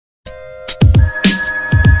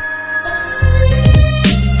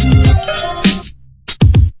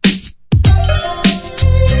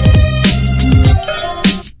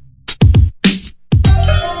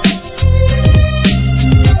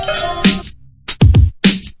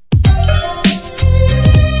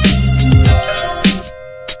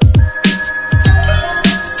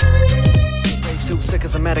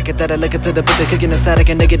that I look into the put the cooking inside. I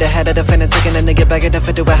can nigga the head of the fin and taking a nigga back in the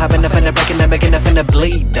fit. Do I have enough in the back and I'm making enough in the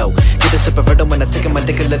bleed though. Get a super verdo when I take my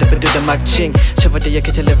dick a little bit do the mock ching. Shiver to your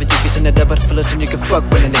kitchen, live it, you get in the double full of you can fuck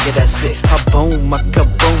when a nigga that's it. I boom, I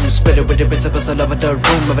kaboom, spit it with the principles all over the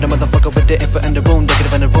room. Over the motherfucker with the effort in the room, dig it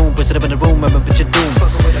up in the room, push it up in the room, I'm a bitch of doom.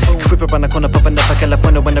 Creep around the corner, popping up for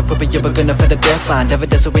California when I whip it, you were gonna for the death line. Never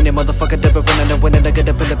does so we need motherfucker, never running the winner, I get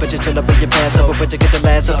a pull up, bitch, chill up in your pants. Over, but you get the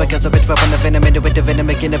last up, I guess a bitch dropping the venom into with the venom,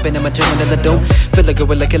 making up in my gym and the doom. Feel like a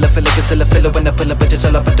will, like a feel like it's a filler when I pull up, bitch,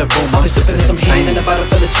 chill up in the room. I'm sipping some shine in the bottle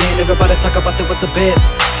full of gin, everybody talk about the what's the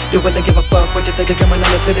best. Do it, give a fuck what you think, coming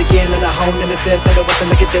on to the end, and I hone in the death, and what the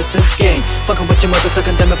nigga this is game. Fucking with your mother,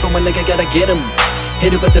 talking damn it from a nigga, gotta get him.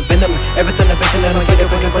 Hit it with the venom, everything I bitch and I don't get it,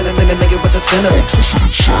 wicked when I think a nigga with the center.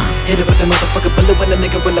 Hit it with the motherfucker bullet when a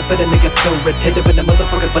nigga will up, but a nigga throw it. Hit it with the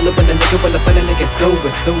motherfucker bullet when a nigga will up, but a nigga throw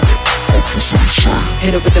it, throw it.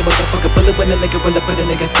 Hit it with the motherfucker bullet when a nigga will up, but a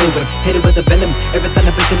nigga throw it. Hit it with the venom, everything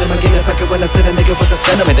I bitch and I get it, fucking when I tell a nigga with the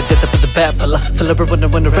center. Man, the death up with the bad fella, fill up when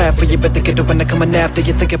I rap for you, better get it when I coming after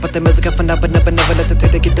you. Think about the music of an up and never let the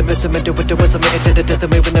take get the wisdom and do with the wisdom. It did the death of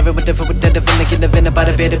me whenever with the death of a nigga in the vein about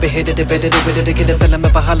a bit of a hit it, better do it, get a film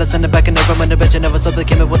up a hollers in the back and never run the bitch and never saw the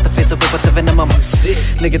game with the face of it with the venom. I'm sick.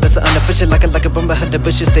 Nigga, that's unofficial, like a bummer, had the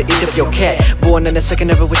bushes to eat up your cat. Born in a second,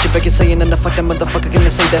 never with your back, you're saying, and the fuck that motherfucker can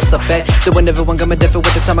say that's a fact. The one everyone got me different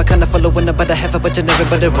with the time I kinda follow when about a half a bunch and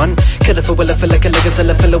everybody run. Kill it for will I feel like a nigga's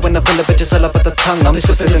a filler when I pull up, bitches all up at the tongue. I'm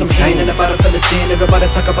sipping some shine in the bottle full of gin, everybody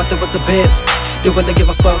talk about the what's the best. Do it, give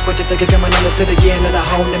a fuck what you think, coming on to the end, and I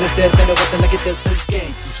hone in the death, and what the nigga this is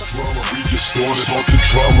game. Drama, we get started, talk the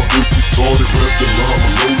drama. If we started, rap the llama.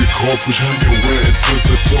 Loaded cartridge, hang your way and flip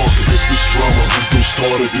the talking. If it's drama, we gon'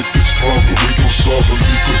 start it. If it's problem, we gon' solve it.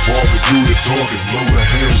 We could bomb it, do the talking. Blow the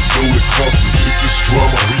hands, blow the cartridge. If it's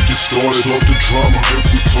drama, we get started, talk the drama. If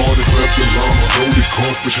we started, rap the llama. Loaded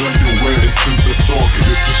cartridge, hang your way and flip the talking.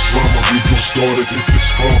 If it's drama, we gon' start it. If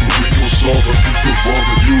it's problem, we gon' solve it. We could bomb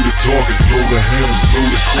it, do the talking. Blow the hands, blow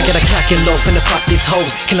the cartridge. I got a cock and low, finna pop these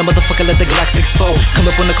hoes. Kill a motherfucker, let the Glock 6-4. Come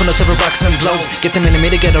up on the corner, serve rocks and blow. Get them in the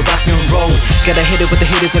middle, get a rock and roll. Gotta hit it with the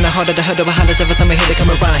hitters in the heart of the head of a hollers every time I hit it, come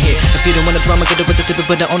around here. If you don't want a drama, get it with the tip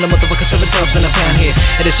with the on the motherfucker, serve it dubs in a pound here.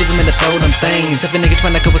 And they shiver in the throat, them things. If a nigga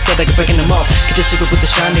tryna go outside, I can breaking them off. Get your shiver with the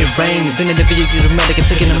shiny rings. In the video, you're dramatic and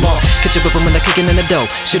taking them off. Get your ripple when I kicking in the dough.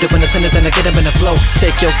 Shoot up when I send it, then I get up in the flow.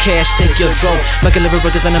 Take your cash, take your drone. Make a little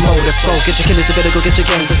records on the motor flow. Get your killers, you better go get your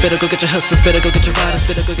gangs. Better go get your hustlers, better go get your riders,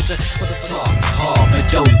 better go get your talk hard, but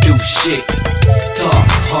don't do shit. Talk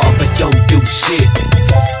hard, but don't do shit.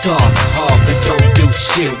 Talk hard, but don't do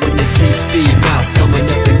shit. When the SpEEd mouth coming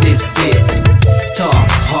up in this bit. Talk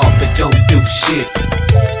hard, but don't do shit.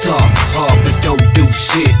 Talk hard, but don't do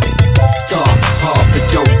shit. Talk hard, but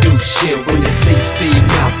don't do shit. When the SpEEd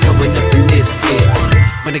mouth coming up in this bit.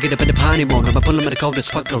 When I get up in the party mode, I'ma pull them in the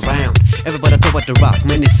coldest fuck around. Everybody throw out the rock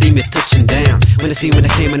when they see me touching down. When they see when I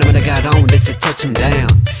came and when I got on, they say touch him down.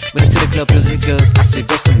 When I see the club music girls, I say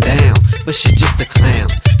bust him down. But she just a clown,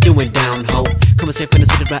 doing down ho. Come and say finna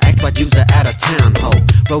sit right, act right, use her out of town ho.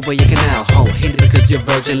 Roll where you can now ho. Hate it because you're a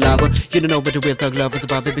virgin lover. You don't know what the real thug love is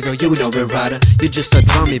about, baby girl, you know it rider. You're just a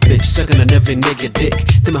drummy bitch, sucking on every nigga dick.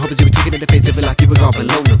 Till my hope is you were taking in the face of it like you were gone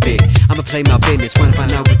below the Vic. I'ma play my business, wanna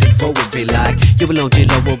find out what the road would be like. You alone,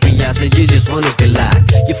 J-Lo will be out, so you just wanna be like.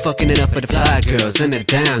 You're fucking it up for the fly girls and the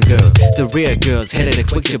down girls. The real girls, headed to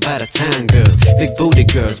quick, you by the town girls. Big booty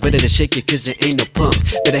girls, ready to shake it cause it ain't no pump.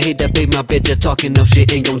 But I hate that big my bitch, you're talking no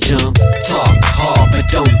shit, ain't gon' jump. Talk hard, but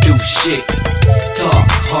don't do shit. Talk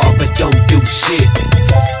hard, but don't do shit.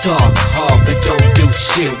 Talk hard, but don't do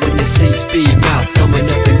shit. When the SpEEd mouth coming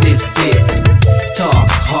up in this bit. Talk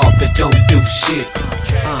hard, but don't do shit.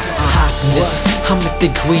 Hotness, I'm at the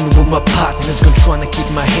green with my partners. I'm trying to keep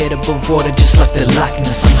my head above water just like the Loch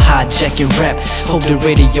Ness. I'm hijacking rap, hold the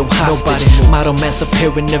radio hostage. Model man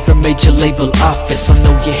superior, never major label office. I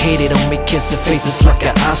know you hate it, on me kissing faces like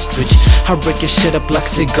an ostrich. I break your shit up like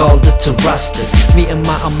Seagal the Terrastas. Me and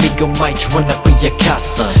my amigo might run up in your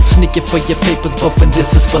casa. Sneaking for your papers, but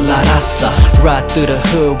this is for La Raza. Ride through the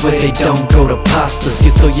hood where they don't go to pastas.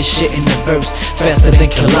 You throw your shit in the verse faster than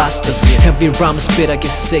Colossus. Heavy rhyme spit, I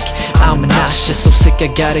get sick, I'm nauseous. So sick I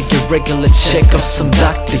gotta get regular check off some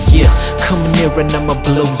doctor, yeah. Come near and I'ma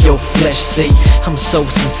blow your flesh, see. I'm so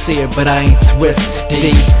sincere but I ain't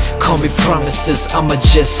thrifty. Call me promises, I'ma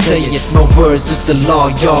just say it. My words is the law,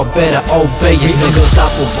 y'all better obey it.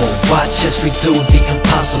 Unstoppable, watch as we do the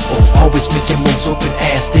impossible. Always making moves, open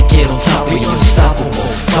ass, they get on top of you. Unstoppable,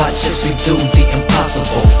 watch as we do the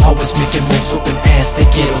impossible. Always making moves, open ass, they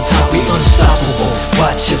get on top of you. Unstoppable,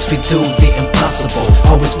 Watch as we do the impossible,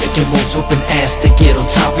 always making moves, whooping ass to get on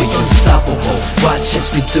top of you. Unstoppable. Watch as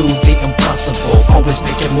we do the impossible, always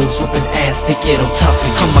making moves, whooping ass to get on top of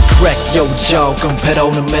you. I'ma crack your jaw, gon' pet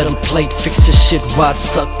on a metal plate, fix your shit wide,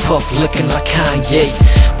 suck puff, looking like Kanye.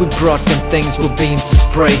 We brought them things with beams to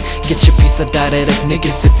spray. Get your piece of diabetic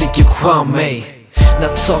niggas to think you Kwame. Now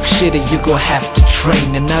talk shit or you gon' have to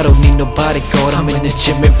train. And I don't need no bodyguard, I'm in the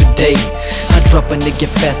gym every day. I drop a nigga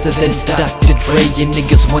faster than Dr. Dre. You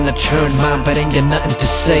niggas wanna turn mine but ain't got nothing to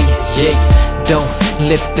say. Yeah, don't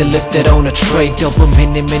lift it on a tray. Double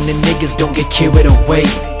many niggas don't get carried away.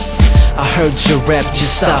 I heard your rap,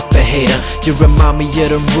 just stop a hater. You remind me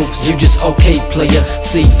of them roofs, you just okay player.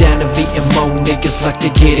 See down the VMO, niggas like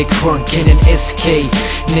to get it crunk in an SK.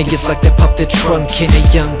 Niggas like to pop the trunk in a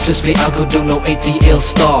young plus we I'll go do no ATL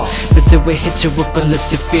star. But then we hit you up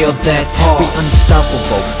unless you feel that hard. We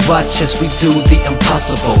unstoppable, watch as we do the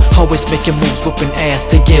impossible. Always making moves, whooping ass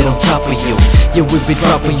to get on top of you. Yeah, we be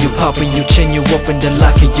dropping you, popping you, chain you up and then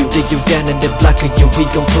locking you. Dig you down and then blocking you, we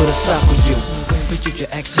gon' put a stop on you. But you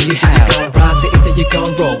just actually how you gon' rise, either you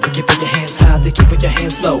gon' roll. We keepin' your hands high, they keepin' your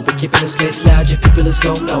hands low. We keepin' this place loud, your people is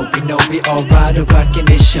gon' know. We know we all ride or rockin'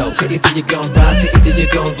 this show. So either you gon' rise, either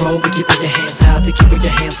you gon' roll. We keepin' your hands high, they keepin'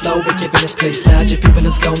 your hands low. We keepin' this place loud, your people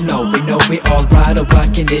is gon' know. We know we all ride or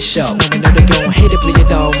rockin' this show. And we know they gon' hate it, play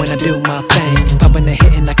it all when I do my thing. Poppin' and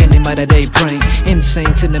hittin' like an out of their brain.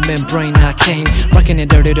 Insane to the membrane I came. Rockin' it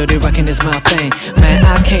dirty, rockin' is my thing. Man,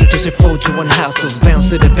 I came to say fold you on house. Those bounce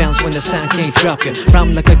to the bounce when the sound can't drop you.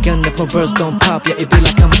 Rhyme like a gun if my birds don't pop ya. It be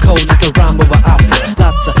like I'm cold like a rhyme over opera.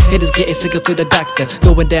 Lots of haters getting sick to the doctor.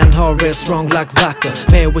 Going down hard, real strong like vodka.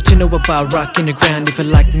 Man, what you know about rocking the ground? If you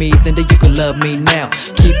like me, then you can love me now.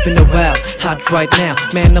 Keeping it wild, hot right now.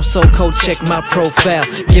 Man, I'm so cold, check my profile.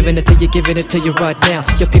 Giving it to you right now.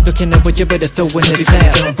 Your people can know what you better throw in the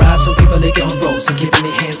towel. Some people gon' rise, some people they gon' roll. Some keeping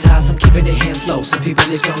their hands high, some keeping their hands low. Some people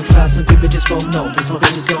just gon' try, some people just won't know. This one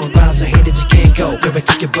just gon' rise, so hate that you can't go. You're a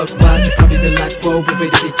kick your buck wide, you probably be like, bro, we're ready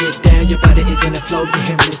to get down. Your body is in the flow, you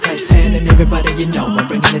hearing this tight sound. And everybody you know, I'm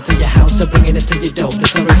bringing it to your house, I'm bringing it to your door.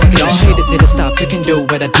 That's everybody y'all haters need to stop, you can do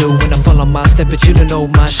what I do. When I follow my step, but you don't know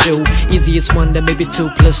my shoe. Easiest one, then maybe 2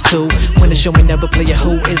 + 2. When the show me never play a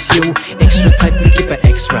who is you. Extra tight, we keep it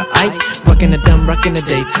extra aight. Rockin' the dumb, rockin' the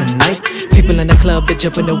day tonight. People in the club, they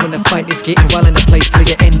jumpin' to win the fight. It's getting wild in the place, play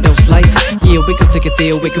it in those lights. Yeah, we can take it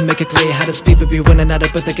there, we can make it clear how the people be running out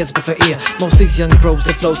of breath against me for ear. Most these young bros,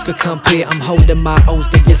 the flows could compare. I'm holding my O's,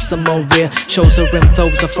 they yes, some more real. Shows the rim,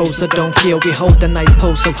 throws the froze that don't kill. We hold a nice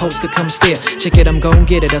pose so hoes could come steer. Check it, I'm gon'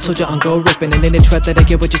 get it. I told you I'm gon' rippin'. And then they try that I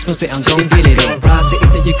get what you supposed to be, I'm gon' get it. Gon' rise,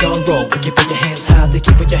 either you gon' roll. We keepin' your hands high, they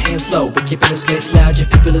keepin' your hands low. We keepin' this place loud, your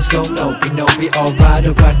people is gon' know. We know we all ride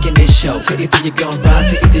or rockin' this show. So either you gon'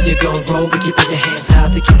 rise, either you gon' roll. We keepin' your hands high,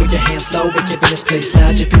 they keepin' your hands low. We keepin' this place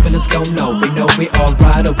loud, your people is gon' know. We know we all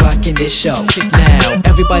ride or rockin' this show. Now,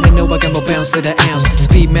 everybody know I got more bounce to the ounce.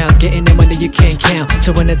 Speed mouth, getting the money you can't count.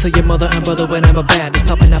 So when I tell your mother and brother when I'm about, it's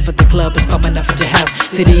poppin' off at the club, it's poppin' off at your house.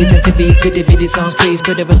 CDs and TVs, DVDs on screens,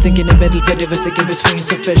 but everything in the middle, but everything in between.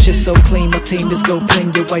 So fresh, it's so clean, my team is go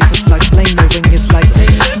bling. Your whites is like bling, your ring is like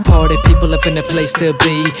party people up in the place to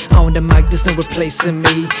be. On the mic, there's no replacing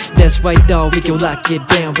me. That's right, dawg, we can lock it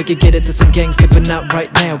down. We can get it to some gangster, but not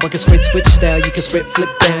right now. I can straight switch style, you can straight flip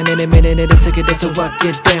down. In a minute, in a second, that's how I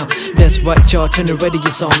get down. That's right, y'all, turn the radio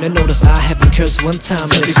on. And notice I haven't cursed one time.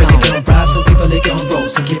 Some people they gon' rise, some people they gon' roll.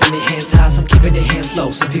 Some keeping their hands high, some keeping their hands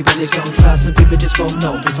low. Some people just gon' try, some people just won't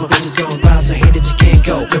know. This one just gon' rise, so hate that you can't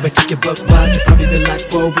go. You're a kick your buck wide, you probably be like,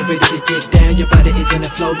 bro, we're ready to get down. Your body is in the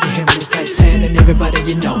flow, you hearing this tight sound. And everybody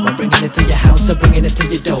you know, I'm bringing it to your house, I'm bringing it to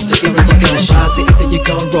your door. So either you gon' rise, either you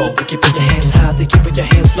gon' roll. We keepin' your hands high, they keepin' your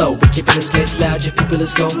hands low. We keepin' this place loud, your people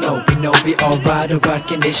is gon' know. We know we all ride or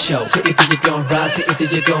rockin' this show. So either you gon' rise, either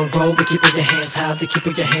you gon' roll. We keepin' your hands high, they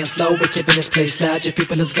keepin' your hands low. We keepin' this place loud, your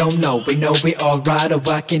people is gon' know. We know we all ride or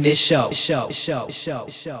rockin' this show.